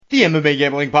The MMA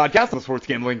Gambling Podcast on the Sports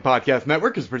Gambling Podcast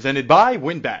Network is presented by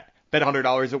WynnBET. Bet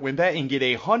 $100 at WynnBET and get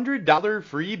a $100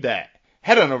 free bet.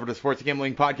 Head on over to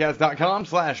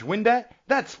sportsgamblingpodcast.com/WynnBET.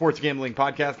 That's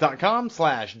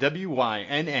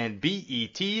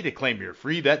sportsgamblingpodcast.com/WYNNBET to claim your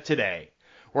free bet today.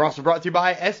 We're also brought to you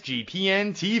by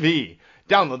SGPN TV.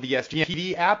 Download the SGPN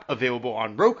TV app, available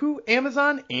on Roku,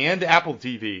 Amazon, and Apple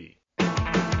TV.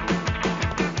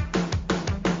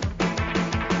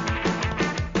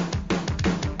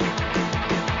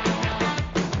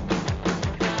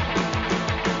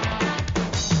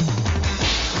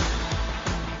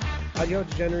 Yo,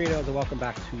 DeGenerinos, and welcome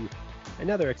back to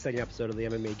another exciting episode of the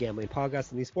MMA Gambling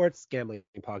Podcast on the Sports Gambling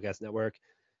Podcast Network.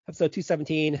 Episode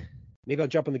 217. Maybe I'll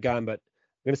jump on the gun, but I'm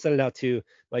going to send it out to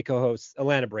my co-hosts,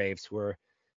 Atlanta Braves, who are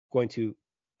going to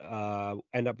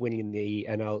end up winning the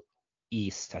NL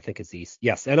East. I think it's East.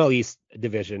 Yes, NL East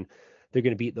division. They're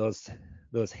going to beat those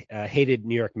hated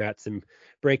New York Mets and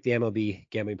break the MLB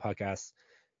Gambling Podcast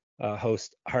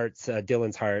host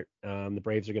Dylan's heart. The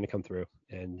Braves are going to come through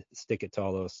and stick it to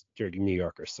all those dirty New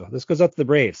Yorkers. So this goes out to the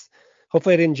Braves.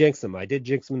 Hopefully I didn't jinx them. I did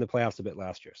jinx them in the playoffs a bit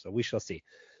last year, so we shall see.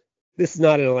 This is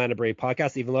not an Atlanta Brave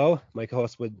podcast, even though my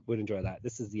co-host would enjoy that.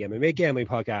 This is the MMA Gambling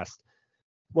Podcast.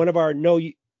 One of our no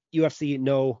UFC,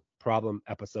 no problem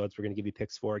episodes. We're going to give you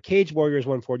picks for Cage Warriors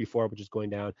 144, which is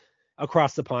going down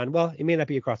across the pond. Well, it may not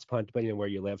be across the pond, depending on where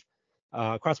you live.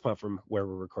 Across the pond from where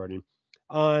we're recording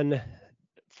on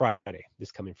Friday,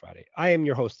 this coming Friday. I am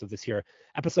your host of this here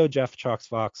episode, Jeff Chalks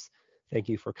Fox. Thank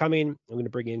you for coming. I'm going to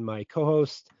bring in my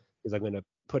co-host because I'm going to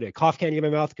put a cough candy in my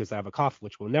mouth because I have a cough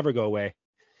which will never go away.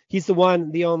 He's the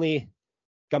one, the only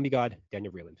Gumby God,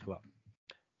 Daniel Vreeland. Hello.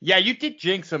 Yeah, you did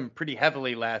jinx him pretty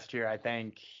heavily last year, I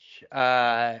think.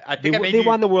 They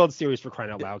won the World Series, for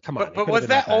crying out loud. Come on. But was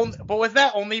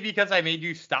that only because I made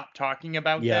you stop talking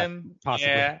about them? Possibly.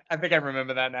 Yeah, I think I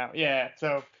remember that now. Yeah,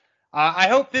 so I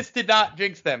hope this did not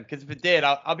jinx them, because if it did,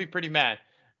 I'll be pretty mad.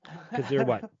 Because they're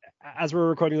what? As we're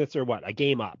recording this, they're what? A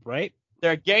game up, right?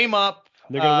 They're a game up.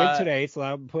 They're going to win today, so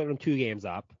I'll put them 2 games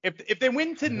up. If they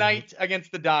win tonight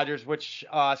against the Dodgers, which,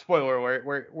 spoiler alert,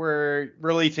 we're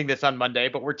releasing this on Monday,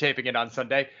 but we're taping it on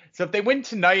Sunday. So if they win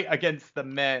tonight against the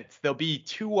Mets, they'll be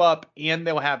 2 up, and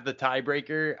they'll have the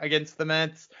tiebreaker against the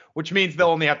Mets, which means they'll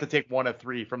only have to take 1 of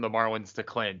 3 from the Marlins to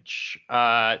clinch.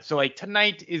 So like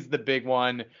tonight is the big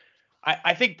one.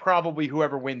 I think probably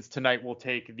whoever wins tonight will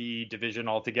take the division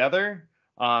altogether.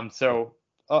 So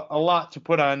a lot to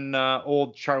put on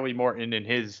old Charlie Morton and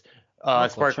his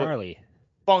sparkly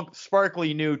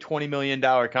new $20 million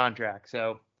contract.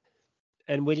 So,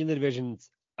 and winning the division's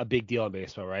a big deal in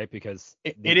baseball, right? Because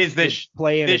it is this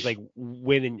play-in is like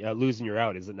winning, losing, you're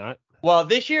out, is it not? Well,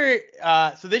 this year,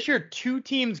 2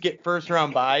 teams get first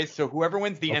round byes. So whoever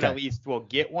wins the NL East will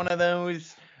get one of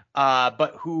those.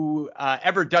 But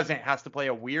whoever doesn't has to play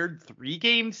a weird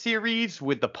 3-game series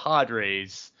with the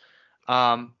Padres.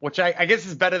 Which I guess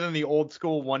is better than the old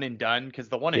school one and done, because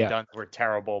the one and done were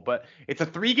terrible. But it's a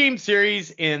 3-game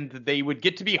series, and they would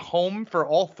get to be home for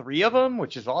all 3 of them,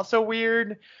 which is also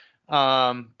weird.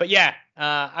 But yeah,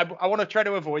 I want to try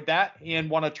to avoid that, and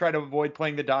want to try to avoid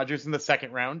playing the Dodgers in the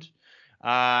second round.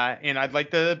 And I'd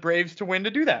like the Braves to win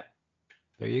to do that.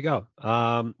 There you go.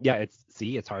 Yeah,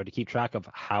 it's hard to keep track of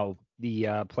how the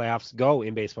playoffs go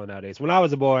in baseball nowadays. When I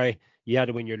was a boy, you had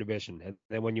to win your division. And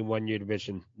then when you won your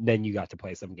division, then you got to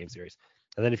play a 7-game series.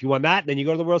 And then if you won that, then you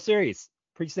go to the World Series.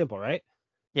 Pretty simple, right?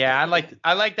 Yeah, I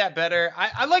like that better.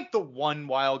 I like the 1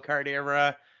 wild card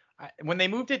era. When they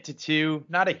moved it to 2,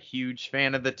 not a huge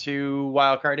fan of the 2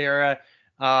 wild card era.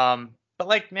 But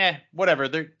like, whatever.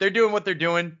 They're doing what they're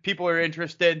doing. People are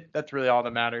interested. That's really all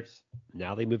that matters.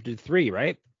 Now they moved to 3,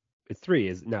 right? It's 3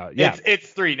 is now. Yeah, it's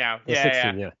 3 now. It's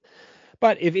 16, yeah.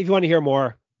 But if you want to hear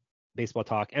more baseball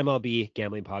talk, MLB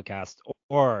Gambling Podcast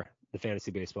or the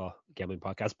Fantasy Baseball Gambling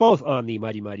Podcast, both on the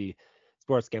Mighty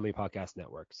Sports Gambling Podcast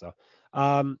Network. So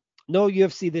no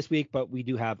UFC this week, but we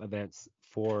do have events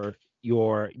for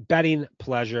your betting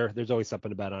pleasure. There's always something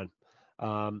to bet on.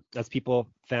 As people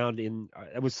found it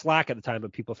was Slack at the time,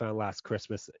 but people found last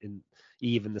Christmas in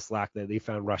the Slack that they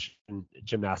found Russian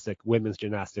women's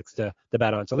gymnastics to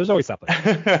bet on. So there's always something.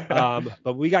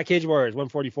 But we got Cage Warriors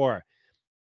 144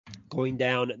 going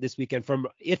down this weekend from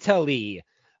Italy.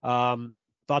 Thoughts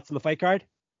on the fight card?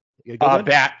 It's not. A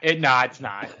bad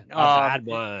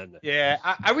one. Yeah,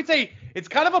 I would say it's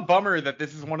kind of a bummer that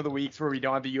this is one of the weeks where we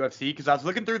don't have the UFC, because I was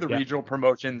looking through the regional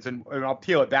promotions, and I'll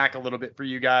peel it back a little bit for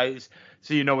you guys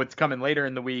so you know what's coming later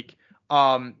in the week.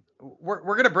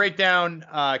 We're gonna break down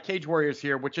Cage Warriors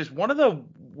here, which is one of the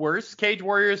worst Cage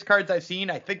Warriors cards I've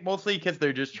seen. I think mostly because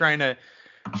they're just trying to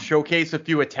showcase a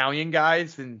few Italian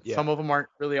guys, and Yeah. some of them aren't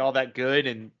really all that good.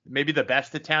 And maybe the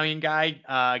best Italian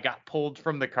guy got pulled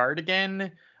from the card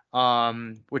again,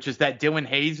 which is that Dylan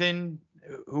Hazen,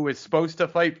 who was supposed to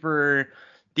fight for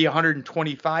the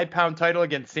 125-pound title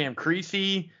against Sam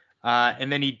Creasy,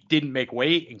 and then he didn't make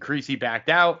weight, and Creasy backed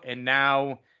out, and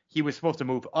now he was supposed to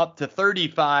move up to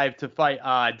 35 to fight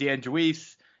Dan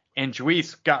Juiz, and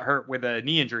Juiz got hurt with a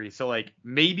knee injury. So, like,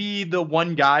 maybe the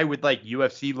one guy with, like,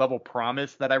 UFC level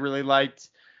promise that I really liked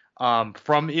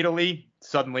from Italy,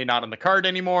 suddenly not on the card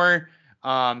anymore.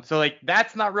 So, like,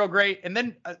 that's not real great. And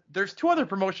then there's two other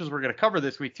promotions we're going to cover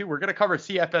this week, too. We're going to cover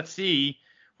CFFC,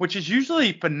 which is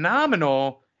usually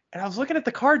phenomenal. And I was looking at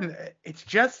the card, and it's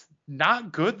just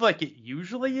not good like it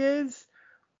usually is.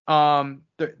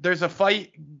 There's a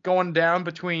fight going down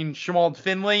between Shamald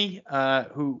Finley,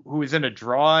 who is in a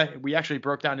draw. We actually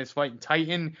broke down his fight in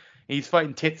Titan. He's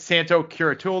fighting Santo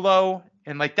Curatulo,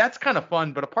 and like that's kind of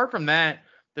fun. But apart from that,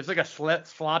 there's like a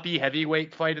sloppy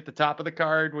heavyweight fight at the top of the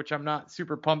card, which I'm not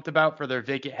super pumped about for their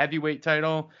vacant heavyweight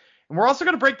title. And we're also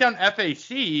going to break down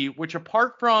FAC, which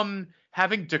apart from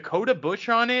having Dakota Bush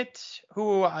on it,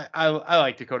 who I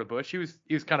like Dakota Bush. He was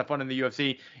kind of fun in the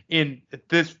UFC. And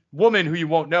this woman who you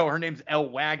won't know, her name's Elle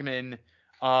Wagman.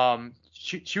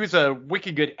 She was a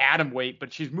wicked good atom weight,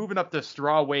 but she's moving up to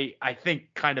straw weight, I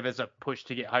think, kind of as a push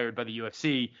to get hired by the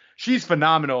UFC. She's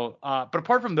phenomenal. But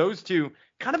apart from those two,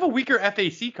 kind of a weaker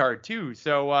FAC card too.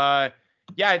 So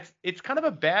yeah, it's kind of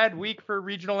a bad week for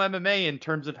regional MMA in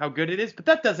terms of how good it is. But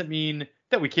that doesn't mean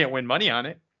that we can't win money on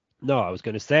it. No, I was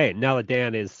going to say, now that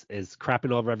Dan is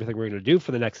crapping over everything we're going to do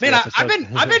for the next Man, episode.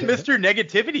 I've been Mr.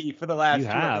 Negativity for the last You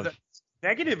 2 have. episodes.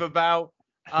 Negative about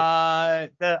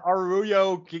the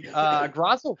Arroyo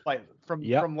Grasso fight from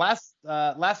last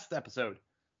episode.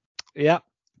 Yeah,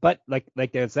 but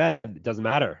like Dan said, it doesn't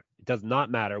matter. It does not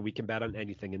matter. We can bet on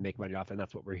anything and make money off, and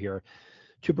that's what we're here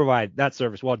to provide, that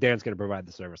service. Well, Dan's going to provide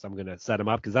the service. I'm going to set him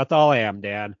up because that's all I am,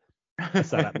 Dan. A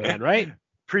setup man, right?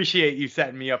 Appreciate you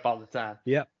setting me up all the time.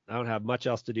 Yep. I don't have much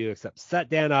else to do except set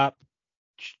Dan up,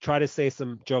 try to say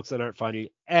some jokes that aren't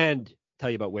funny, and tell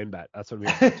you about WinBet. That's what we're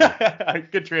going to do.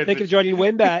 Good transition. Thank you for joining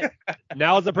WinBet.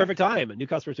 Now is the perfect time. New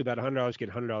customers who bet $100 get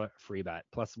a $100 free bet.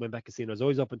 Plus, WinBet Casino is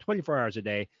always open 24 hours a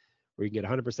day, where you can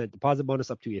get a 100% deposit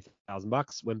bonus up to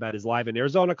 $8,000. WinBet is live in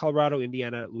Arizona, Colorado,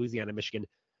 Indiana, Louisiana, Michigan,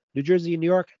 New Jersey, New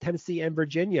York, Tennessee, and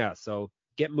Virginia. So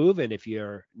get moving if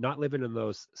you're not living in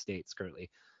those states currently.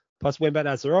 Plus, WinBet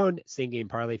has their own same-game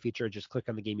parlay feature. Just click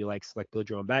on the game you like, select build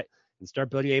your own bet, and start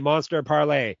building a monster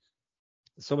parlay.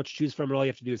 There's so much to choose from, and all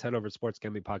you have to do is head over to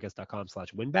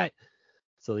sportsgamblingpodcast.com/winbet.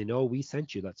 So they know we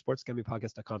sent you. That's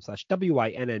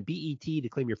sportsgamblingpodcast.com/WINNBET to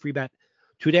claim your free bet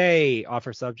today.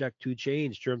 Offer subject to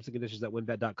change. Terms and conditions at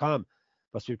winbet.com.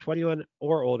 Must be 21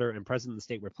 or older and present in the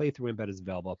state where playthrough WinBet is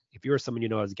available. If you or someone you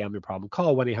know has a gambling problem,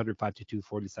 call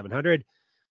 1-800-522-4700.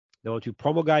 Now on to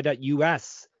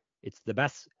promoguide.us. It's the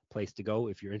best place to go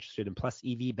if you're interested in plus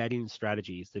EV betting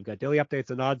strategies. They've got daily updates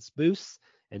and odds boosts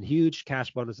and huge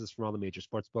cash bonuses from all the major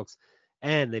sports books.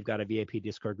 And they've got a VIP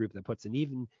Discord group that puts an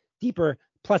even deeper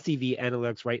plus EV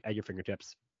analytics right at your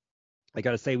fingertips. I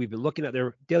got to say, we've been looking at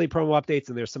their daily promo updates,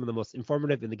 and they're some of the most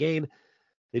informative in the game.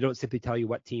 They don't simply tell you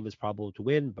what team is probable to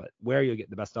win, but where you'll get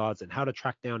the best odds and how to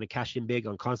track down and cash in big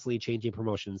on constantly changing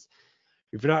promotions.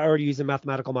 If you're not already using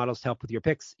mathematical models to help with your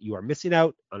picks, you are missing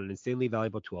out on an insanely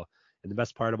valuable tool. And the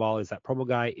best part of all is that Promo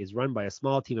Guy is run by a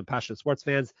small team of passionate sports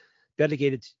fans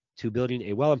dedicated to building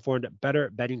a well-informed,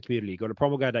 better betting community. Go to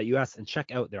promoguy.us and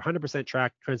check out their 100%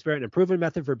 tracked, transparent, and proven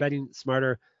method for betting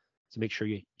smarter. So make sure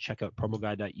you check out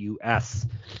promoguy.us.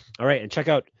 All right, and check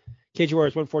out Cage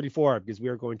Warriors 144 because we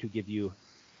are going to give you,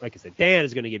 like I said, Dan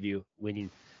is going to give you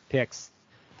winning picks.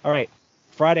 All right,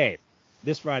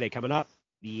 this Friday coming up,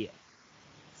 the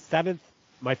 7th,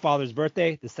 my father's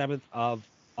birthday, the 7th of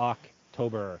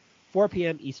October. 4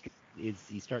 p.m. Eastern is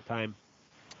the start time.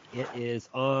 It is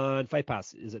on Fight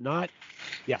Pass, is it not?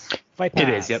 Yes, Fight Pass. It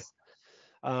is, yep.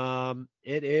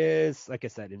 It is, like I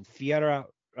said, in Fiera,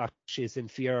 actually it's in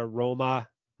Fiera Roma,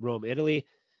 Rome, Italy.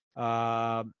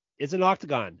 It's an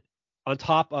octagon on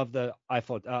top of the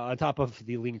Eiffel, on top of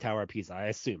the Leaning Tower of Pisa, I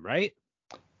assume, right?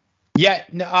 Yeah,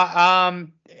 no,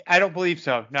 I don't believe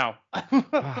so. No.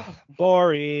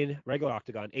 Boring. Regular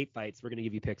octagon, 8 fights. We're going to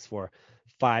give you picks for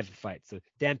 5 fights. So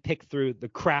Dan picked through the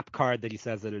crap card that he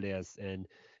says that it is and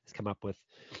has come up with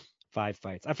 5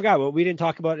 fights. I forgot what we didn't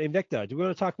talk about Invicta. Do we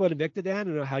want to talk about Invicta, Dan,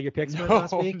 and how your picks went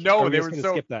last week? No, they were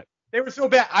so skip that. They were so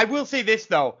bad. I will say this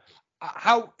though.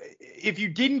 If you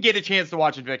didn't get a chance to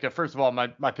watch Invicta, first of all,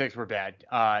 my picks were bad.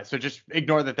 So just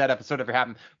ignore that episode ever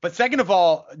happened. But second of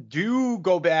all, do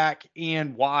go back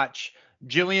and watch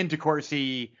Jillian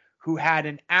DeCourcy, who had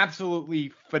an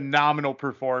absolutely phenomenal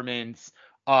performance.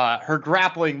 Her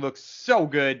grappling looks so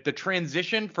good. The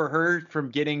transition for her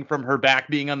from her back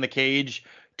being on the cage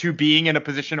to being in a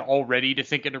position already to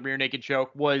sink into rear naked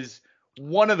choke was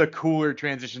one of the cooler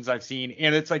transitions I've seen.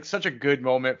 And it's like such a good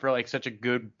moment for like such a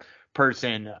good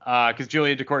person, because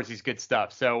Julia DeCourcy's good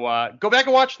stuff. So go back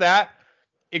and watch that.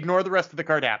 Ignore the rest of the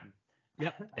card happen.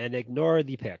 Yep, and ignore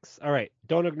the picks. All right,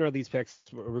 don't ignore these picks.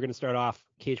 We're going to start off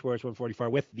Cage Warriors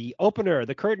 144 with the opener,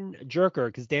 the curtain jerker,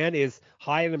 because Dan is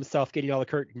high on himself getting all the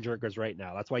curtain jerkers right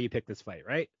now. That's why you picked this fight,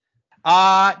 right?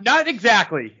 Not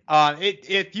exactly.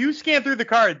 If you scan through the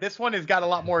card, this one has got a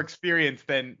lot more experience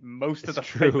than most of the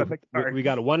fights on the card. We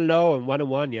got a 1-0 and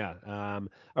 1-1, yeah.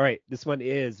 All right, this one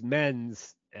is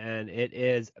men's, and it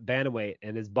is bantamweight,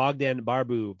 and it's Bogdan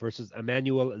Barbu versus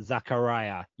Emmanuel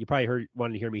Zakaria. You probably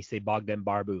wanted to hear me say Bogdan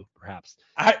Barbu, perhaps.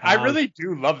 I really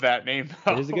do love that name,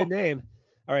 though. It is a good name.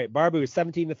 All right, Barbu is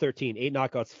 17-13, 8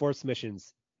 knockouts, 4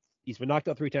 submissions. He's been knocked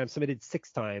out 3 times, submitted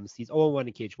 6 times. He's 0-1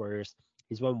 in Cage Warriors.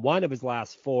 He's won 1 of his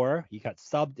last 4. He got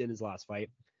subbed in his last fight.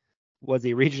 Was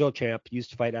a regional champ,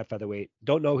 used to fight at featherweight.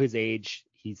 Don't know his age.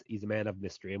 He's a man of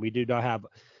mystery, and we do not have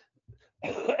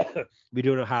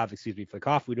excuse me for the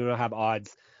cough. We do not have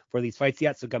odds for these fights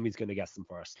yet, so Gummy's going to guess them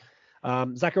for us.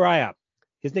 Zakaria,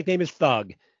 his nickname is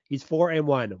Thug. He's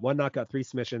 4-1, 1 knockout, 3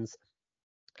 submissions,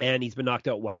 and he's been knocked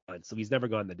out 1. So he's never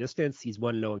gone the distance. He's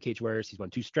 1-0 in Cage Warriors. He's won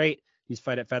 2 straight. He's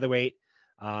fight at featherweight.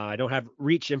 I don't have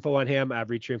reach info on him. I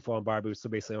have reach info on Barbu, so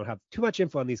basically I don't have too much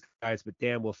info on these guys, but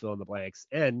Dan will fill in the blanks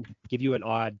and give you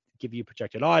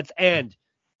projected odds, and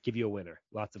give you a winner.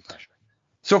 Lots of pressure.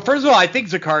 So first of all, I think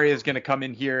Zakaria is going to come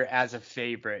in here as a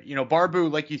favorite.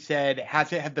 Barbu, like you said,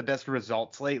 hasn't had the best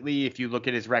results lately. If you look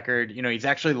at his record, he's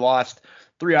actually lost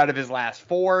 3 out of his last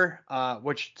 4,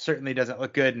 which certainly doesn't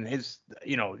look good. And his,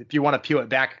 if you want to peel it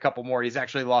back a couple more, he's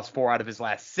actually lost 4 out of his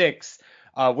last 6.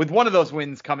 With one of those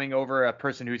wins coming over a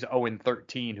person who's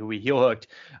 0-13, who he heel hooked.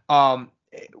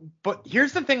 But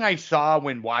here's the thing I saw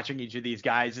when watching each of these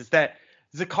guys is that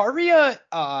Zakaria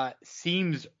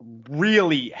seems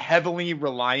really heavily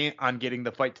reliant on getting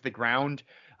the fight to the ground.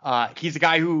 He's a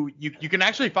guy who you can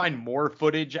actually find more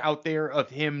footage out there of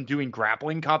him doing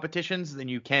grappling competitions than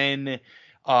you can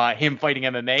him fighting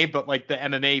MMA. But like the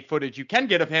MMA footage you can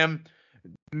get of him,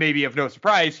 maybe of no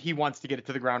surprise, he wants to get it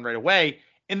to the ground right away.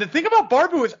 And the thing about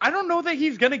Barbu is I don't know that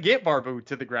he's going to get Barbu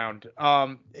to the ground.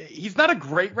 He's not a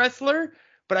great wrestler,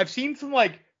 but I've seen some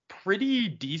like pretty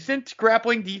decent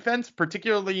grappling defense,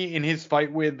 particularly in his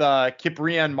fight with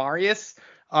Kiprian Marius,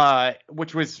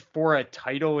 which was for a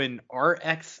title in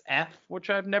RXF, which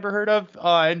I've never heard of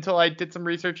until I did some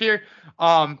research here.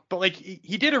 But like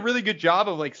he did a really good job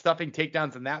of like stuffing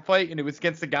takedowns in that fight, and it was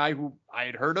against a guy who I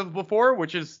had heard of before,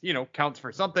 which is, counts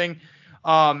for something.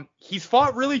 He's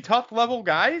fought really tough level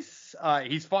guys.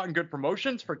 He's fought in good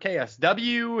promotions for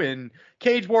KSW and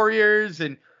Cage Warriors.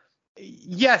 And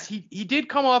yes, he did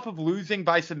come off of losing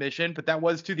by submission, but that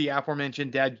was to the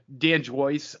aforementioned Dan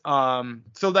Joyce. So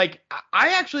like,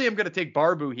 I actually am going to take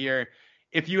Barbu here.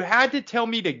 If you had to tell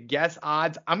me to guess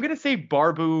odds, I'm going to say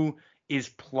Barbu is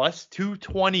plus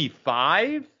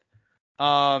 225.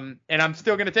 And I'm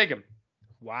still going to take him.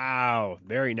 Wow,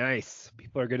 very nice.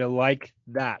 People are going to like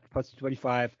that. Plus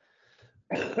 225.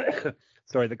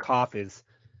 Sorry, the cough is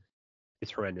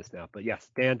horrendous now. But yes,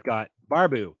 Dan's got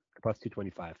Barbu, plus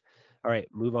 225. All right,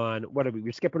 move on. What are we?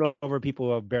 We're skipping over people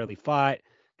who have barely fought,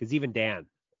 because even Dan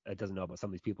doesn't know about some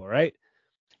of these people, right?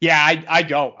 Yeah, I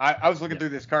don't. I was looking through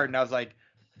this card, and I was like,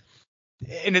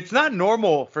 and it's not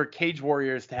normal for Cage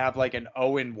Warriors to have like an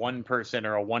 0-1 person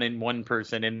or a 1-1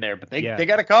 person in there, but they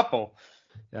got a couple.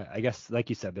 I guess, like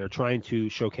you said, they're trying to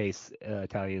showcase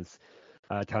Italian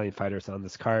fighters on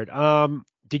this card.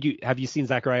 Have you seen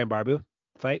Zakaria and Barbu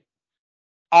fight?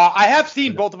 I have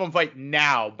seen both of them fight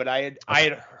now, but I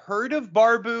had heard of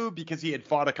Barbu because he had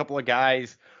fought a couple of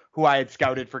guys who I had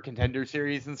scouted for Contender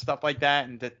Series and stuff like that,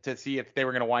 and to see if they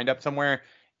were going to wind up somewhere.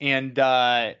 And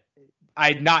I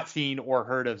had not seen or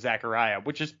heard of Zakaria,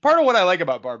 which is part of what I like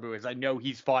about Barbu, is I know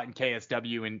he's fought in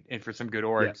KSW and for some good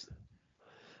orgs. Yeah.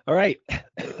 All right.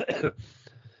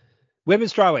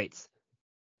 Women's strawweights.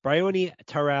 Bryony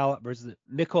Terrell versus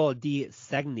Nicole D.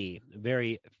 Segni.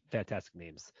 Very fantastic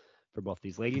names for both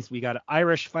these ladies. We got an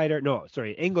English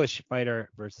fighter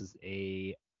versus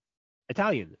a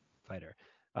Italian fighter.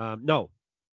 Nicole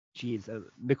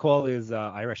is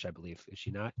Irish, I believe. Is she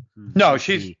not? No,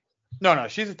 she's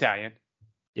Italian.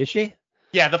 Is she?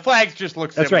 Yeah, the flags just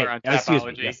look similar on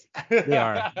Tapology. Yes, they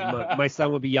are. My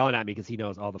son will be yelling at me because he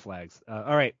knows all the flags.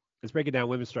 All right, let's break it down.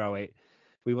 Women's strawweight.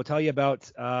 We will tell you about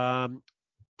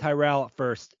Tyrell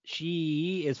first.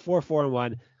 She is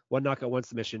 4-1, 1 knockout, 1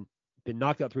 submission. been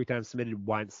knocked out 3 times, submitted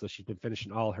once, so she's been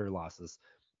finishing all her losses.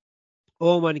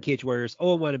 0-1 in Cage Warriors,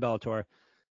 0-1 in Bellator,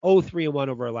 0-3-1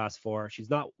 over her last 4. She's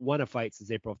not won a fight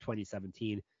since April of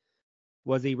 2017.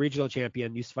 Was a regional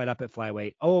champion, used to fight up at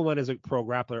flyweight. 0-1 as a pro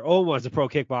grappler, 0-1 as a pro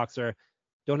kickboxer.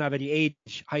 Don't have any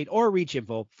age, height, or reach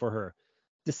info for her.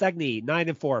 DeSegni,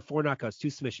 9-4, 4 knockouts, 2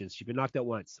 submissions. She's been knocked out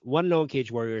once. 1-0 in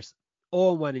Cage Warriors,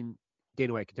 0-1 in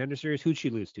Dana White Contender Series. Who'd she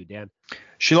lose to, Dan?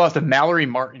 She lost to Mallory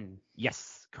Martin.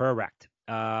 Yes, correct.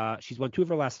 She's won 2 of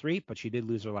her last 3, but she did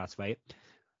lose her last fight.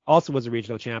 Also was a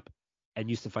regional champ and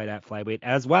used to fight at flyweight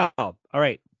as well. All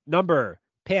right, number,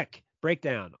 pick,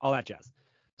 breakdown, all that jazz.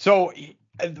 So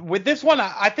with this one,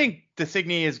 I think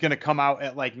DeSigny is going to come out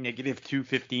at like negative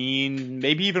 215,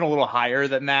 maybe even a little higher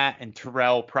than that. And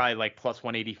Terrell probably like plus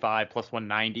 185, plus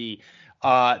 190.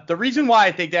 The reason why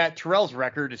I think that Terrell's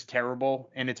record is terrible,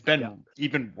 and it's been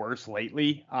even worse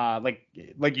lately. Like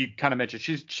you kind of mentioned,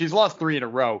 she's lost 3 in a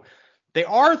row. They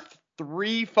are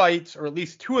 3 fights, or at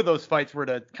least 2 of those fights were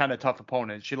to kind of tough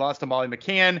opponents. She lost to Molly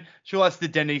McCann. She lost to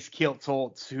Denise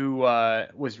Kieltz, who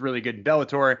was really good in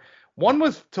Bellator. One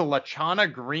was to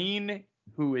Lachana Green,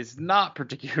 who is not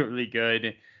particularly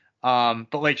good.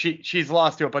 But like she's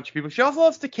lost to a bunch of people. She also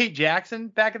lost to Kate Jackson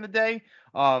back in the day,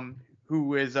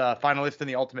 who is a finalist in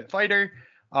the Ultimate Fighter.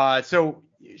 So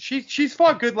she's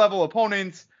fought good level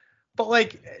opponents, but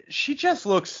like she just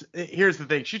looks. Here's the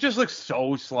thing: she just looks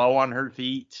so slow on her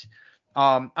feet.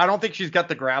 I don't think she's got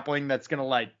the grappling that's gonna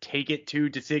like take it to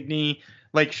DeSigny.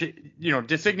 Like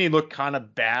DeSigny looked kind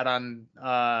of bad on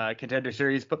Contender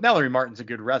Series, but Mallory Martin's a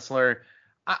good wrestler.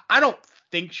 I don't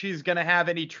think she's gonna have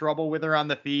any trouble with her on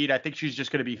the feet. I think she's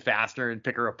just gonna be faster and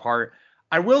pick her apart.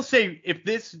 I will say, if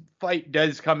this fight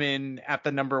does come in at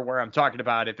the number where I'm talking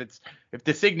about, if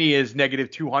DeSigny is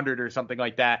negative 200 or something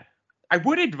like that, I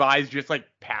would advise just like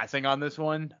passing on this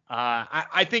one.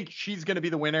 I think she's gonna be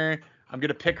the winner. I'm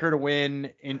gonna pick her to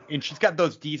win, and she's got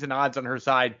those decent odds on her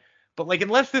side. But like,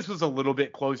 unless this was a little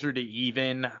bit closer to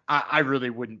even, I really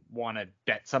wouldn't want to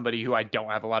bet somebody who I don't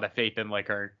have a lot of faith in like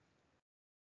her.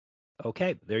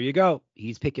 Okay, there you go.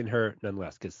 He's picking her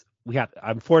nonetheless because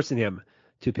I'm forcing him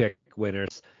to pick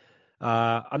winners.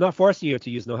 I'm not forcing you to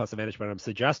use No House Advantage, but I'm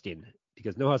suggesting,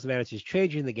 because No House Advantage is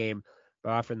changing the game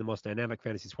by offering the most dynamic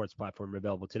fantasy sports platform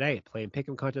available today. Play and pick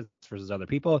 'em contests versus other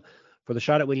people for the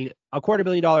shot at winning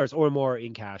 $250,000 or more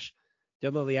in cash.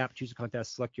 Download the app, choose a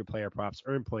contest, select your player props,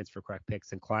 earn points for correct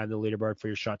picks, and climb the leaderboard for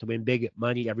your shot to win big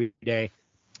money every day.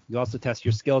 You also test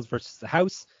your skills versus the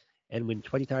house and win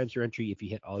 20 times your entry if you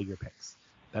hit all your picks.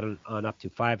 Bet on up to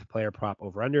 5 player prop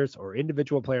over-unders or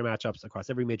individual player matchups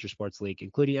across every major sports league,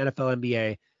 including NFL,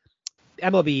 NBA,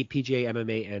 MLB, PGA,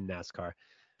 MMA, and NASCAR.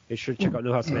 Be sure to check out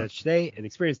No House Advantage today and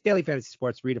experience daily fantasy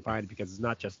sports redefined, because it's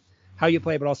not just how you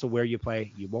play, but also where you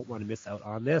play. You won't want to miss out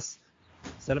on this.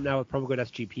 Sign up now with promo code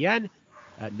SGPN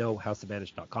at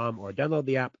nohouseadvantage.com, or download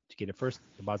the app to get a first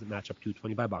deposit match up to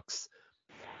 $25.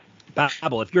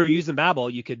 Babbel. If you're using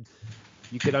Babbel, you could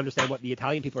understand what the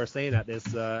Italian people are saying at this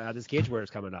Cage Warriors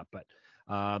coming up. But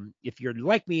if you're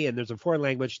like me and there's a foreign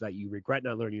language that you regret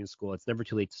not learning in school, it's never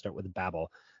too late to start with Babbel.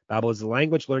 Babbel is a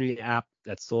language learning app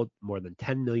that's sold more than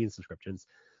 10 million subscriptions.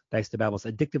 Thanks to Babbel's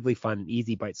addictively fun and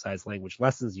easy bite-sized language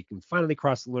lessons, you can finally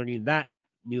cross learning that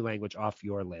new language off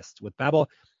your list. With Babbel,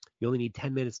 you only need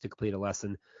 10 minutes to complete a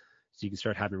lesson, so you can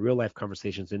start having real-life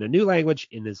conversations in a new language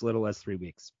in as little as 3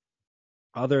 weeks.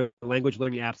 Other language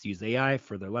learning apps use AI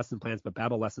for their lesson plans, but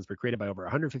Babbel lessons were created by over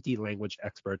 150 language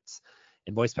experts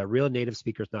and voiced by real native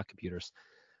speakers, not computers.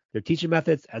 Their teaching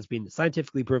methods has been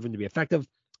scientifically proven to be effective.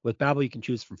 With Babbel, you can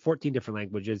choose from 14 different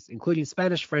languages, including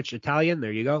Spanish, French, Italian,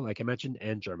 there you go, like I mentioned,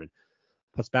 and German.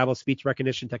 Plus, Babbel's speech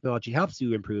recognition technology helps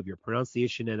you improve your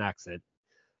pronunciation and accent.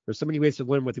 There's so many ways to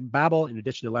learn with Babbel. In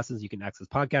addition to lessons, you can access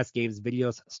podcasts, games,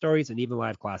 videos, stories, and even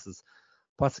live classes.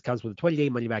 Plus, it comes with a 20-day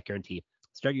money-back guarantee.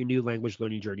 Start your new language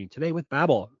learning journey today with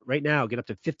Babbel. Right now, get up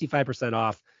to 55%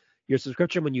 off your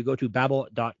subscription when you go to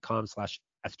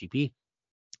babbel.com/SGP.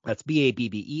 That's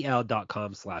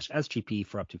BABBEL.com/SGP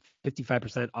for up to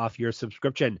 55% off your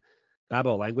subscription.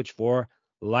 Babbel, language for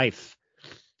life.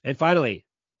 And finally,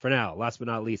 for now, last but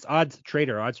not least, Odds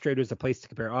Trader. Odds Trader is a place to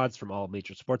compare odds from all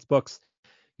major sports books.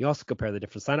 You also compare the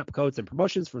different sign-up codes and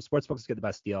promotions from sportsbooks to get the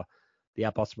best deal. The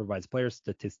app also provides player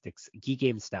statistics, key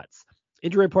game stats,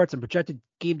 injury reports, and projected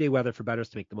game day weather for bettors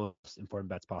to make the most informed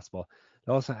bets possible.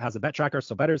 It also has a bet tracker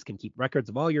so bettors can keep records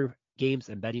of all your games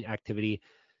and betting activity.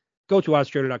 Go to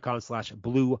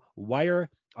oddstrader.com/Blue Wire.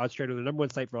 OddsTrader, the number one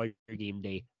site for all your game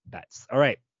day bets. All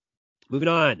right, moving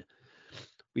on.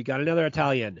 We got another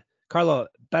Italian, Carlo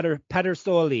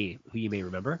Pedersoli, who you may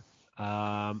remember,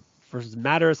 versus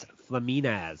Matters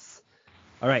Flaminez.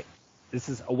 All right, This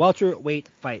is a welterweight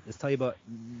fight. Let's tell you about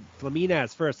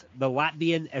Flamines first. The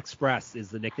Latvian Express is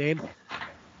the nickname.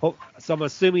 So I'm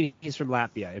assuming he's from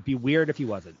Latvia. It'd be weird if he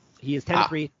wasn't. He is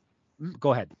 10-3.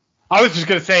 Go ahead. I was just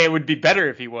going to say it would be better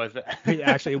if he was.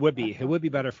 Actually, it would be. It would be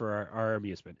better for our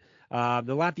amusement. The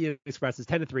Latvian Express is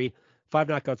 10-3, 5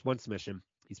 knockouts, 1 submission.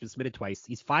 He's been submitted twice.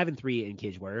 He's 5-3 in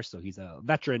Cage Warriors, so he's a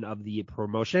veteran of the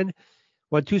promotion.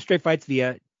 Won 2 straight fights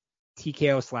via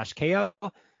TKO/KO.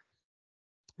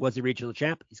 Was a regional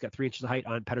champ. He's got 3 inches of height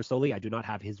on Pedersoli. I do not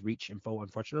have his reach info,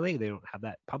 unfortunately. They don't have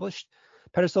that published.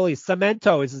 Pedersoli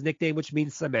Cemento is his nickname, which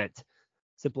means cement.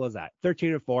 Simple as that.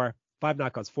 13-4, 5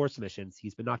 knockouts, 4 submissions.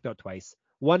 He's been knocked out twice.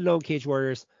 1 known Cage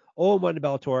Warriors, 0-1 in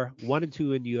Bellator,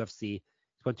 1-2 in UFC. He's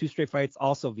won 2 straight fights,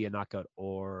 also via knockout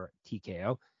or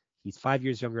TKO. He's 5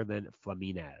 years younger than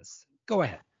Flamines. Go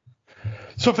ahead.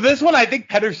 So for this one, I think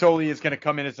Pedersoli is going to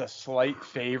come in as a slight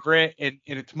favorite, and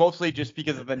it's mostly just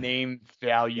because of the name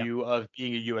value of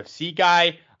being a UFC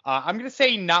guy. I'm going to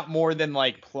say not more than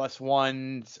like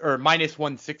 +1 or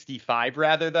 -165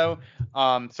 rather, though.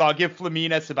 So I'll give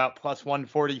Flamines about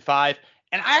 +145.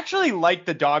 And I actually like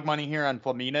the dog money here on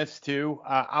Flamines, too.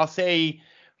 I'll say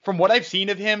from what I've seen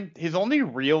of him, his only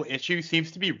real issue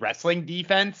seems to be wrestling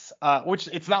defense, which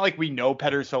it's not like we know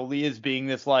Pedersoli as being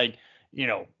this, like,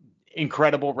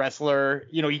 incredible wrestler.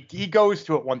 He goes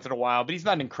to it once in a while, but he's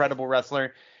not an incredible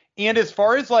wrestler. And as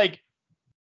far as like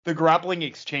the grappling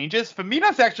exchanges,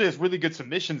 Flamines actually has really good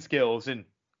submission skills and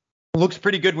looks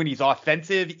pretty good when he's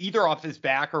offensive, either off his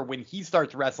back or when he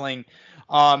starts wrestling.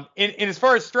 And as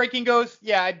far as striking goes,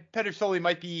 yeah, Pedersoli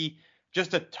might be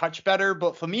just a touch better,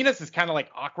 but Flamines is kind of like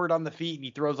awkward on the feet and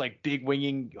he throws like big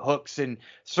winging hooks and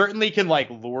certainly can like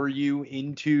lure you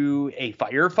into a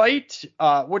firefight,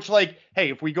 which like, hey,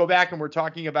 if we go back and we're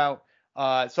talking about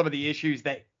some of the issues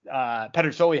that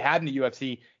Pedersoli had in the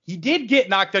UFC, he did get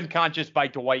knocked unconscious by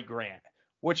Dwight Grant,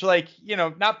 which like,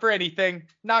 not for anything,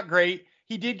 not great.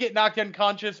 He did get knocked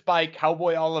unconscious by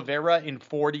Cowboy Oliveira in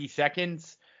 40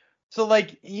 seconds. So,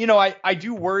 like, I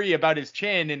do worry about his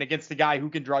chin, and against a guy who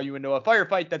can draw you into a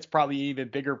firefight, that's probably an even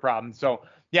bigger problem. So,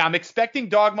 yeah, I'm expecting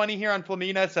dog money here on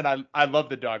Flamines, and I love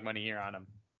the dog money here on him.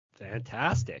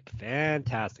 Fantastic.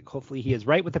 Hopefully he is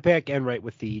right with the pick and right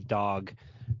with the dog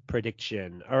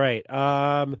prediction. All right.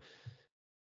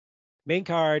 Main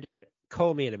card,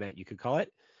 co-main event, you could call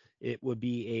it. It would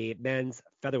be a men's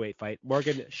featherweight fight.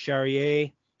 Morgan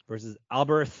Charrier versus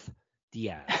Alberth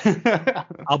Diaz.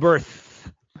 Alberth.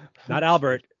 Not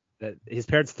Albert. His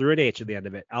parents threw an H at the end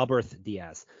of it. Alberth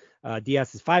Diaz.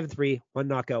 Diaz is 5-3, 1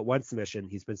 knockout, 1 submission.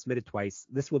 He's been submitted twice.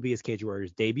 This will be his Cage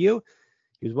Warriors debut.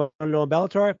 He was 1-0 in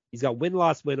Bellator. He's got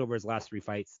win-loss win over his last 3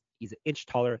 fights. He's an inch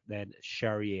taller than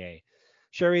Charrier.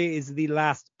 Charrier is the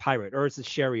last pirate, or is it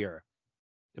Charrier?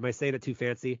 Am I saying it too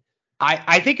fancy?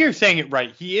 I think you're saying it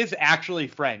right. He is actually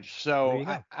French, so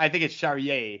I think it's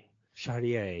Charrier.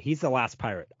 Charrier. He's the last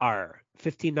pirate.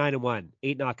 15-9-1,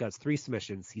 8 knockouts, 3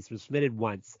 submissions. He's been submitted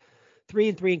once.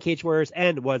 3-3 in Cage Warriors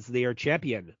and was their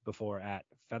champion before at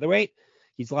featherweight.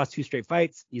 He's lost 2 straight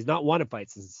fights. He's not won a fight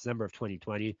since December of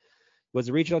 2020. Was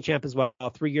a regional champ as well,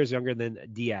 3 years younger than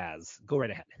Diaz. Go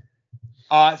right ahead.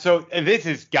 So this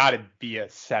has got to be a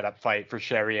setup fight for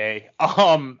Charrier.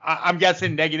 I'm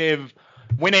guessing negative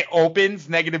when it opens,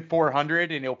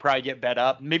 -400, and he'll probably get bet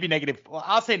up. Maybe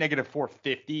I'll say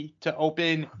 -450 to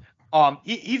open.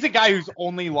 He's a guy who's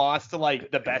only lost to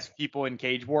like the best people in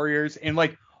Cage Warriors, and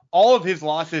like all of his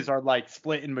losses are like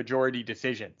split in majority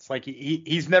decisions. Like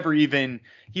he's never been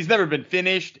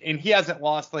finished, and he hasn't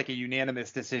lost like a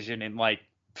unanimous decision in like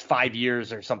 5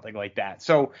 years or something like that.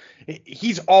 So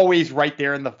he's always right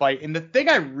there in the fight. And the thing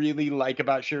I really like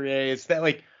about Charrier is that,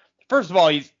 like, first of all,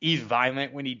 he's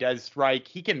violent when he does strike.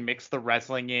 He can mix the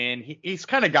wrestling in. He's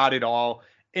kind of got it all.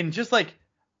 And just like,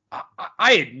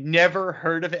 I had never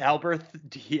heard of Alberth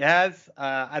Diaz.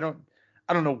 I don't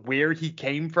know where he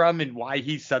came from and why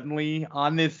he's suddenly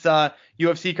on this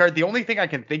UFC card. The only thing I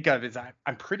can think of is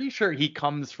I'm pretty sure he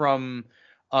comes from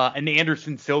an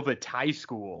Anderson Silva Thai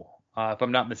school. If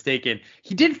I'm not mistaken.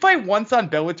 He did fight once on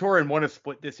Bellator and won a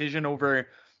split decision over,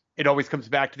 it always comes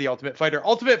back to the Ultimate Fighter.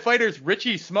 Ultimate Fighter's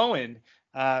Richie Smoen,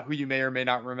 who you may or may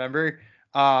not remember.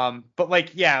 But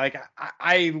like, yeah, like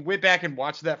I went back and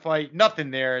watched that fight.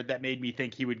 Nothing there that made me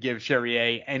think he would give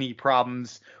Charrier any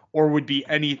problems or would be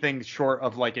anything short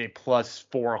of like a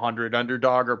 +400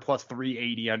 underdog or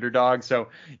 +380 underdog. So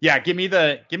yeah, give me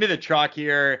the chalk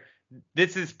here.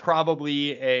 This is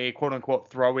probably a quote unquote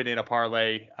throw it in a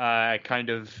parlay kind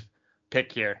of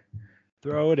pick here.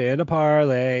 Throw it in a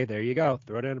parlay. There you go.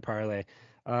 Throw it in a parlay.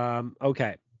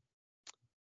 Okay.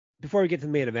 Before we get to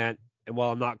the main event, And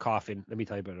while I'm not coughing, let me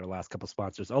tell you about our last couple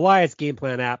sponsors. Elias Game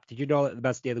Plan app. Did you know that the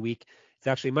best day of the week is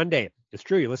actually Monday? It's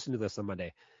true. You listen to this on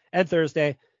Monday and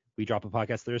Thursday. We drop a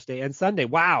podcast Thursday and Sunday.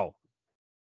 Wow.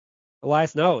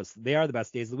 Elias knows they are the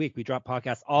best days of the week. We drop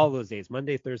podcasts all those days,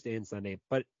 Monday, Thursday, and Sunday.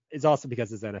 But it's also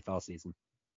because it's NFL season.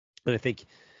 And I think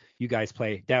you guys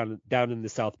play down in the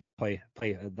South, play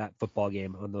that football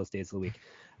game on those days of the week.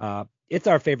 It's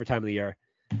our favorite time of the year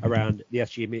around the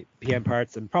SGPN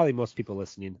parts, and probably most people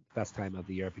listening, best time of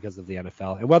the year because of the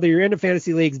NFL. And whether you're into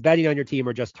fantasy leagues, betting on your team,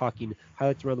 or just talking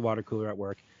highlights around the water cooler at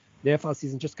work, the NFL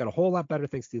season just got a whole lot better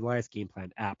thanks to the Elias Game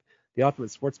Plan app, the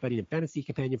ultimate sports betting and fantasy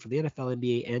companion for the NFL,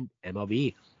 NBA, and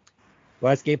MLB.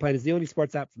 Elias Game Plan is the only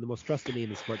sports app from the most trusted name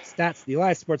in sports stats, the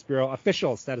Elias Sports Bureau,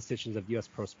 official statisticians of U.S.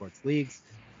 pro sports leagues.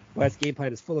 Elias Game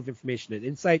Plan is full of information and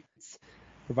insights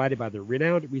provided by their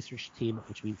renowned research team,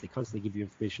 which means they constantly give you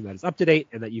information that is up to date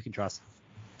and that you can trust.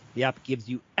 The app gives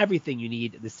you everything you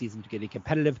need this season to get a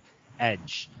competitive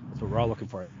edge. That's what we're all looking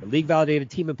for. The league-validated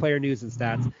team and player news and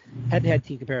stats, head-to-head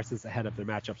team comparisons ahead of their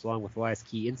matchups, along with Elias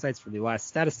key insights from the Elias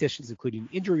statisticians, including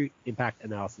injury impact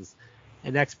analysis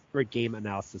and expert game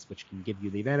analysis, which can give you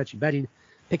the advantage in betting,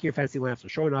 picking your fantasy lamps, or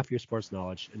showing off your sports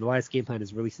knowledge. And Elias Game Plan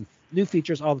is releasing new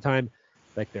features all the time,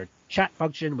 like their chat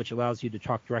function, which allows you to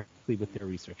talk directly with their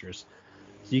researchers.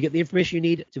 So you get the information you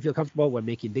need to feel comfortable when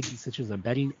making big decisions on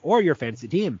betting or your fantasy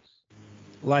team.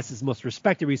 Elias is the most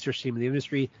respected research team in the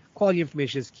industry. Quality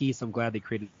information is key, so I'm glad they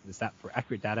created this app for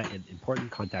accurate data and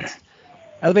important context.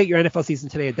 Elevate your NFL season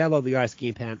today and download the Elias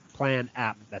Game Plan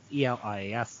app. That's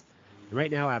ELIAS. And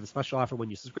right now, I have a special offer when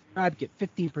you subscribe. Get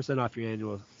 15% off your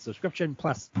annual subscription,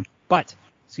 but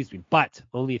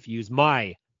only if you use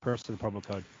my personal promo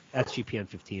code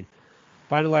SGPN15.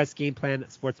 Find Elias Game Plan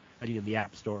sports betting in the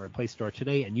App Store or Play Store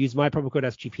today and use my promo code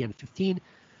SGPN15.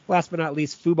 Last but not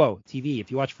least, Fubo TV. If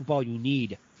you watch football, you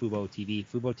need Fubo TV.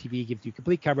 Fubo TV gives you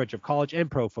complete coverage of college and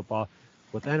pro football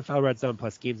with NFL Red Zone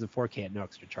plus games in 4K at no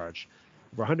extra charge.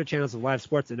 Over 100 channels of live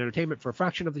sports and entertainment for a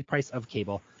fraction of the price of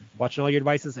cable. Watch on all your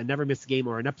devices and never miss a game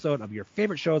or an episode of your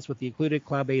favorite shows with the included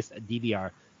cloud-based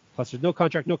DVR. Plus, there's no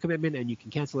contract, no commitment, and you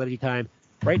can cancel at any time.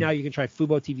 Right now, you can try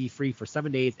Fubo TV free for 7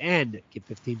 days and get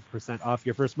 15% off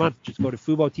your first month. Just go to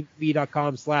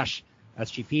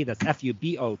FuboTV.com/SGP. That's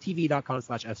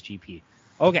FUBOTV.com/SGP.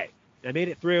 Okay, I made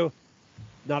it through.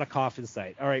 Not a cough in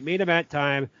sight. All right, main event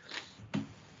time.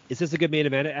 Is this a good main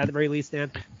event at the very least,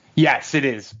 Dan? Yes, it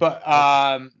is. But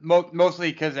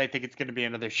mostly because I think it's going to be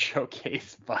another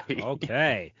showcase fight.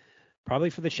 Okay.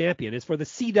 Probably for the champion. It's for the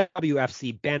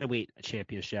CWFC Bantamweight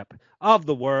Championship of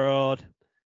the world.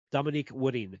 Dominique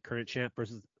Wooding, the current champ,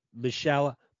 versus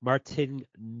Michelle Martignoni.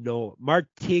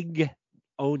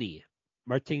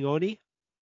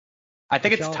 I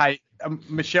think it's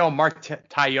Michelle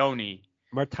Martignoni.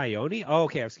 Martignoni? Oh,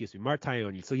 okay. Excuse me.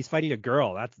 Martignoni. So he's fighting a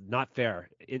girl. That's not fair.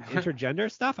 Intergender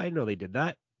stuff? I didn't know they did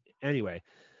that. Anyway,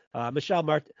 Michelle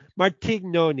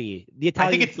Martignoni, the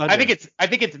Italian. I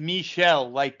think it's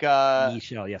Michelle, like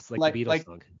Michelle, yes, like the Beatles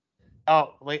song.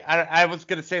 Oh, like I was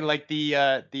gonna say like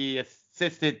the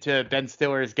assistant to Ben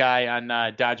Stiller's guy on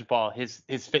Dodgeball. His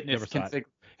fitness.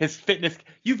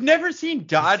 You've never seen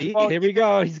Dodgeball? Here we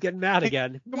go. He's getting mad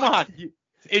again. Come on.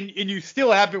 And you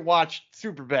still haven't watched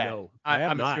Superbad. No,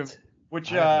 I'm not.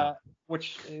 Assuming,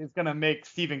 which is gonna make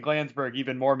Steven Glansberg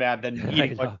even more mad than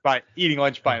eating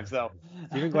lunch by himself.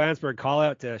 Steven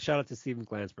Glansberg, shout out to Steven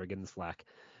Glansberg in the Slack.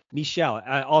 Michelle,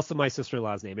 also my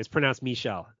sister-in-law's name. It's pronounced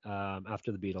Michelle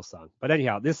after the Beatles song. But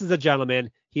anyhow, this is a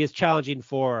gentleman. He is challenging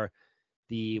for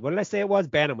the, what did I say it was?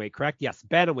 Bantamweight, correct? Yes,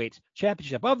 Bantamweight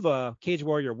Championship of the Cage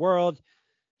Warrior world.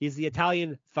 He's the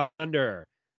Italian Thunder.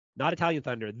 Not Italian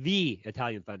Thunder, the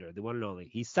Italian Thunder, the one and only.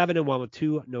 He's 7-1 with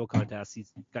 2 no contests.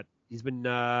 He's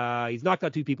knocked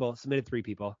out 2 people, submitted 3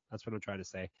 people. That's what I'm trying to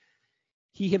say.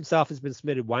 He himself has been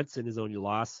submitted once in his only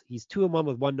loss. He's 2-1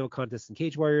 with 1 no contest in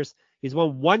Cage Warriors. He's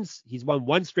won one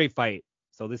straight fight.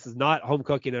 So this is not home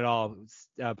cooking at all.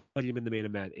 Putting him in the main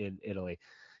event in Italy.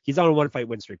 He's on a 1-fight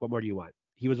win streak. What more do you want?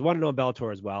 He was 1-0 in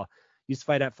Bellator as well. Used to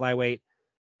fight at flyweight.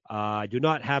 I do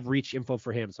not have reach info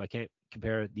for him, so I can't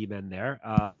compare the men there.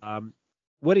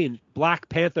 Wooding, Black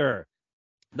Panther,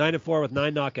 9-4 with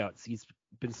 9 knockouts. He's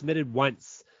been submitted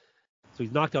once. So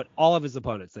he's knocked out all of his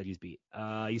opponents that he's beat.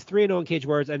 He's 3-0 in Cage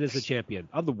Warriors and is the champion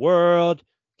of the world.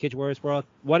 Cage Warriors world.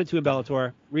 1-2 in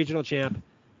Bellator. Regional champ.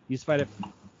 Used to fight at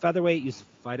featherweight. Used to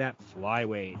fight at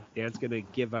flyweight. Dan's going to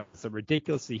give us a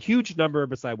ridiculously huge number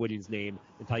beside Wooding's name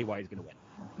and tell you why he's going to win.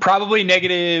 Probably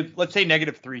let's say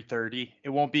negative 330. It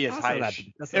won't be as high as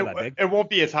it won't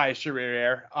be as high as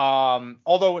Charrier.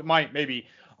 Although it might maybe.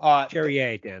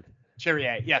 Charrier, Dan.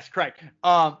 Charrier, yes, correct.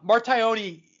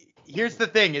 Martignoni, here's the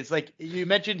thing: is like you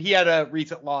mentioned, he had a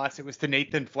recent loss. It was to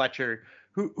Nathan Fletcher,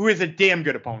 who is a damn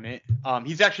good opponent.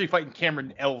 He's actually fighting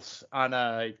Cameron Else on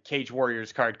a Cage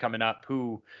Warriors card coming up,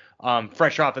 who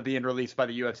fresh off of being released by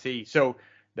the UFC. So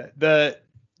the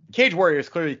Cage Warriors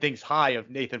clearly thinks high of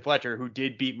Nathan Fletcher, who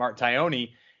did beat Martin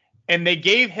Tioni, and they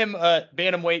gave him a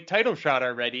bantamweight title shot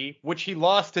already, which he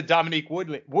lost to Dominique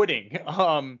Wooding.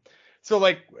 So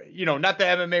like, not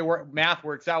that MMA math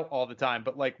works out all the time,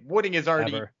 but like Wooding has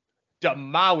already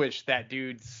demolished that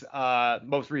dude's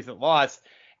most recent loss.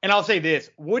 And I'll say this: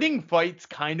 Wooding fights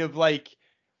kind of like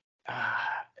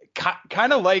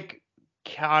Conor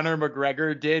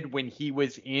McGregor did when he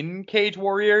was in Cage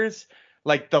Warriors.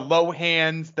 Like the low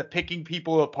hands, the picking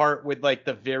people apart with like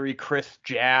the very crisp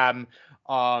jab,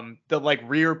 the like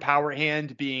rear power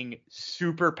hand being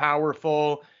super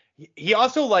powerful. He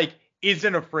also like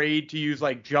isn't afraid to use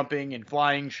like jumping and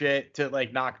flying shit to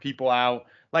like knock people out.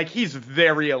 Like he's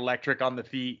very electric on the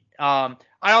feet. I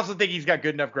also think he's got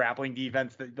good enough grappling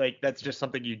defense that like that's just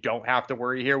something you don't have to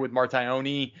worry here with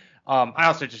Martioni. I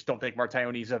also just don't think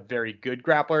Martioni's a very good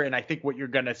grappler, and I think what you're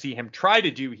gonna see him try to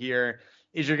do here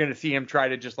is you're gonna see him try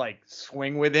to just like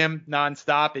swing with him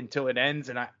nonstop until it ends,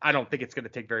 and I don't think it's gonna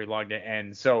take very long to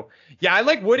end. So yeah, I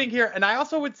like Wooding here, and I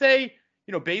also would say,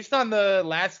 based on the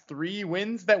last 3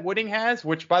 wins that Wooding has,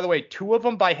 which by the way, 2 of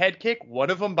them by head kick, 1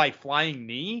 of them by flying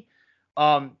knee.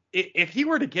 If he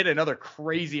were to get another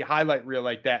crazy highlight reel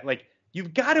like that, like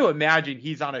you've got to imagine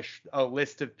he's on a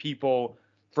list of people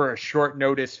for a short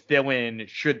notice fill-in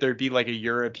should there be like a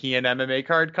European MMA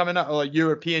card coming up, or a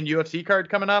European UFC card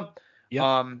coming up.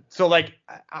 Yep. So like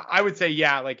I would say,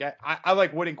 yeah, like I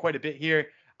like Wooding quite a bit here.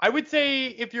 I would say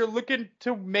if you're looking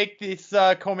to make this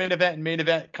co-main event and main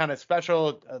event kind of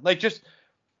special, like just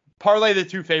parlay the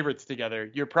 2 favorites together.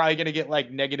 You're probably going to get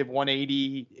like negative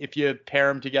 180 if you pair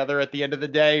them together at the end of the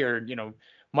day, or,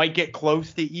 might get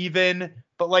close to even,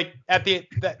 but like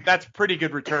that's pretty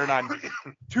good return on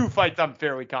 2 fights I'm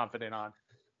fairly confident on.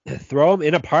 Throw them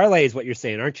in a parlay is what you're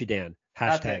saying, aren't you, Dan?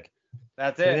 Hashtag.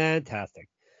 That's it. Fantastic.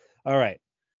 All right.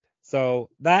 So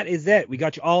that is it. We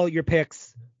got you all your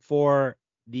picks for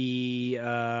the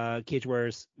Cage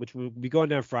Warriors, which will be going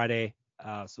down Friday.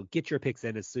 So get your picks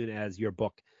in as soon as your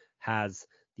book has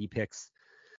the picks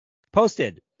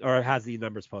posted or has the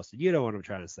numbers posted. You know what I'm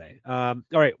trying to say. All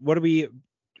right. What do we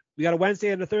got a Wednesday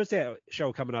and a Thursday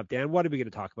show coming up, Dan. What are we going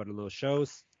to talk about in those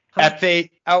shows? I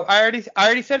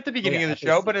already said at the beginning of the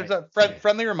show, but as a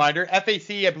friendly reminder,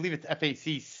 FAC, I believe it's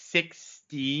FAC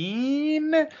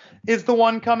 16 is the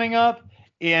one coming up.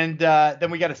 And then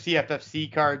we got a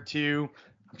CFFC card too.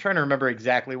 I'm trying to remember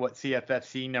exactly what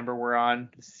CFFC number we're on.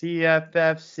 CFFC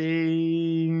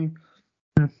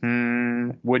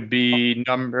would be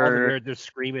number. They're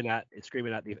screaming at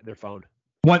their phone.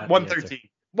 113.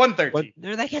 113.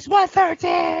 They're like, it's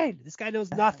 113. This guy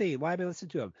knows nothing. Why am I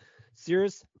listening to him?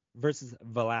 Sears versus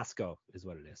Velasco is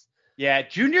what it is. Yeah,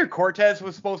 Junior Cortez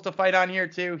was supposed to fight on here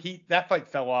too. That fight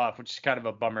fell off, which is kind of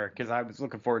a bummer because I was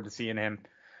looking forward to seeing him.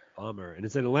 Bummer. And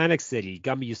it's in Atlantic City.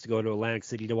 Gumby used to go to Atlantic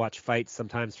City to watch fights,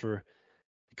 sometimes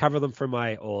cover them for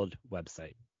my old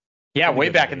website. Yeah, way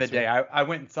back in the day. I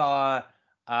went and saw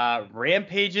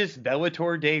Rampage's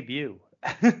Bellator debut.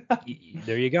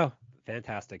 There you go.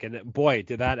 Fantastic. And boy,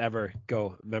 did that ever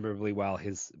go memorably well,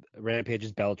 his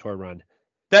Rampage's Bellator run.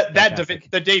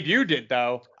 The debut did,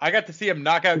 though. I got to see him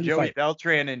knock out Joey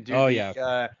Beltran and do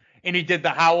and he did the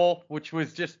howl, which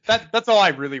was just that's all I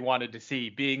really wanted to see,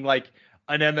 being like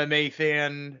an MMA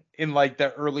fan in like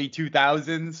the early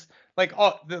 2000s. Like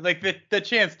the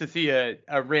chance to see a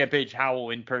Rampage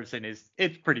howl in person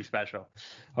it's pretty special.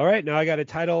 All right, now I got a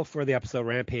title for the episode,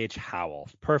 Rampage Howl.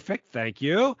 Perfect, thank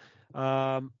you.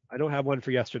 I don't have one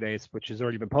for yesterday's, which has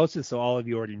already been posted, so all of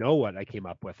you already know what I came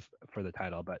up with for the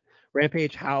title. But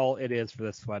Rampage Howl it is for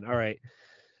this one. All right.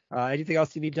 Anything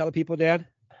else you need to tell the people, Dan?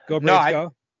 Go Braves,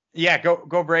 go. Yeah,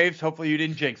 go Braves. Hopefully you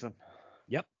didn't jinx them.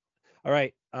 Yep. All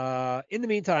right. In the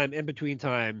meantime, in between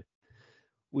time,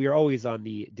 we are always on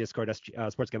the Discord,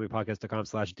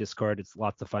 sportsgamblingpodcast.com/Discord. It's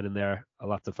lots of fun in there.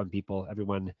 Lots of fun people.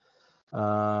 Everyone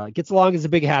gets along as a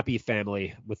big happy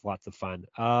family with lots of fun.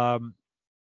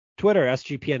 Twitter,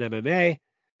 SGPN MMA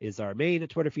is our main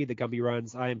Twitter feed that Gumby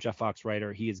runs. I am Jeff Fox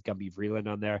Writer. He is Gumby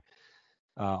Vreeland on there.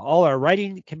 All our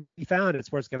writing can be found at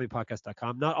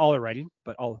sportsgamblingpodcast.com. Not all our writing,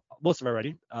 but most of our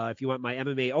writing. If you want my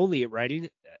MMA only writing,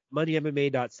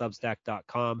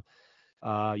 moneymma.substack.com.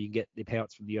 You can get the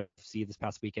payouts from the UFC this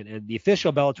past weekend and the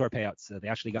official Bellator payouts. They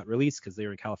actually got released because they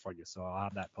were in California, so I'll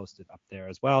have that posted up there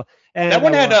as well. And that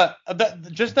one had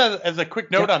as a quick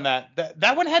note on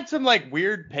that one had some like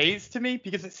weird pays to me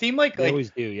because it seemed like they always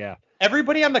do, yeah.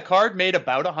 everybody on the card made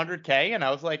about 100K, and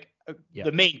I was like,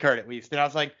 the main card at least, and I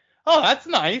was like, oh, that's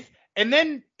nice. And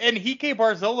then Enrique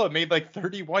Barzola made like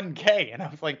 31K, and I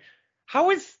was like,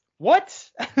 what?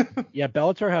 Yeah,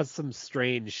 Bellator has some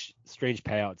strange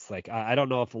payouts. Like I don't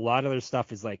know if a lot of their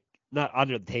stuff is like not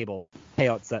under the table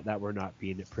payouts that we're not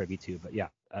being privy to, but yeah,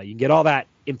 you can get all that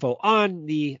info on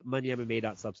the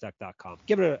moneymma.substack.com.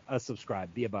 Give it a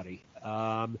subscribe, be a buddy.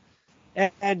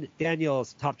 And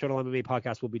Daniel's Top Turtle MMA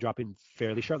podcast will be dropping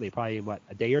fairly shortly, probably in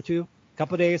a day or two,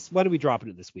 couple of days. When are we dropping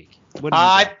it this week?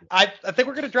 I think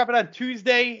we're gonna drop it on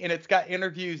Tuesday, and it's got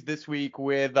interviews this week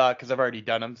with because I've already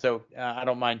done them, so I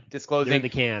don't mind disclosing. They're in the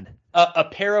can. A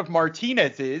pair of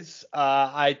Martinez's.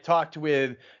 I talked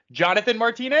with Jonathan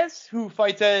Martinez, who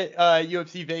fights at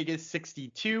UFC Vegas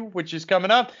 62, which is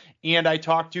coming up, and I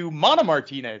talked to Mana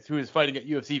Martinez, who is fighting at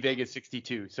UFC Vegas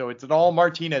 62. So it's an all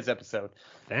Martinez episode.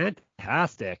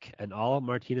 Fantastic. An all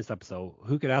Martinez episode.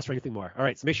 Who could ask for anything more? All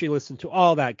right, so make sure you listen to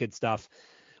all that good stuff.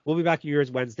 We'll be back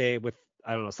yours Wednesday with,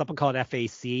 I don't know, something called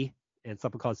FAC and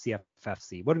something called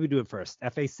CFFC. What are we doing first?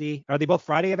 FAC? Are they both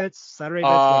Friday events? Saturday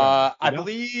events? I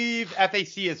believe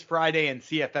FAC is Friday and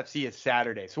CFFC is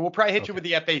Saturday. So we'll probably hit you with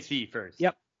the FAC first.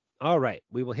 Yep. All right.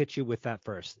 We will hit you with that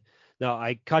first. Now,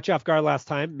 I caught you off guard last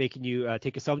time, making you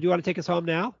take us home. Do you want to take us home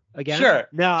now again? Sure.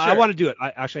 No, sure. I want to do it.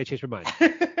 I changed my mind.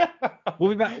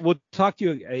 We'll be back. We'll talk to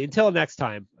you until next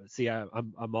time. See,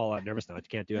 I'm all nervous now. I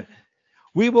can't do it.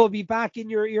 We will be back in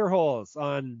your ear holes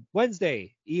on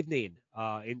Wednesday evening.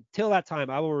 Until that time,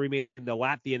 I will remain the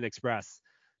Latvian Express,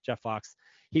 Jeff Fox.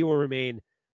 He will remain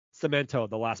Cemento,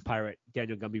 the last pirate,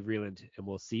 Daniel Gumby Vreeland, and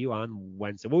we'll see you on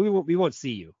Wednesday. Well, we won't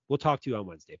see you. We'll talk to you on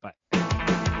Wednesday. Bye.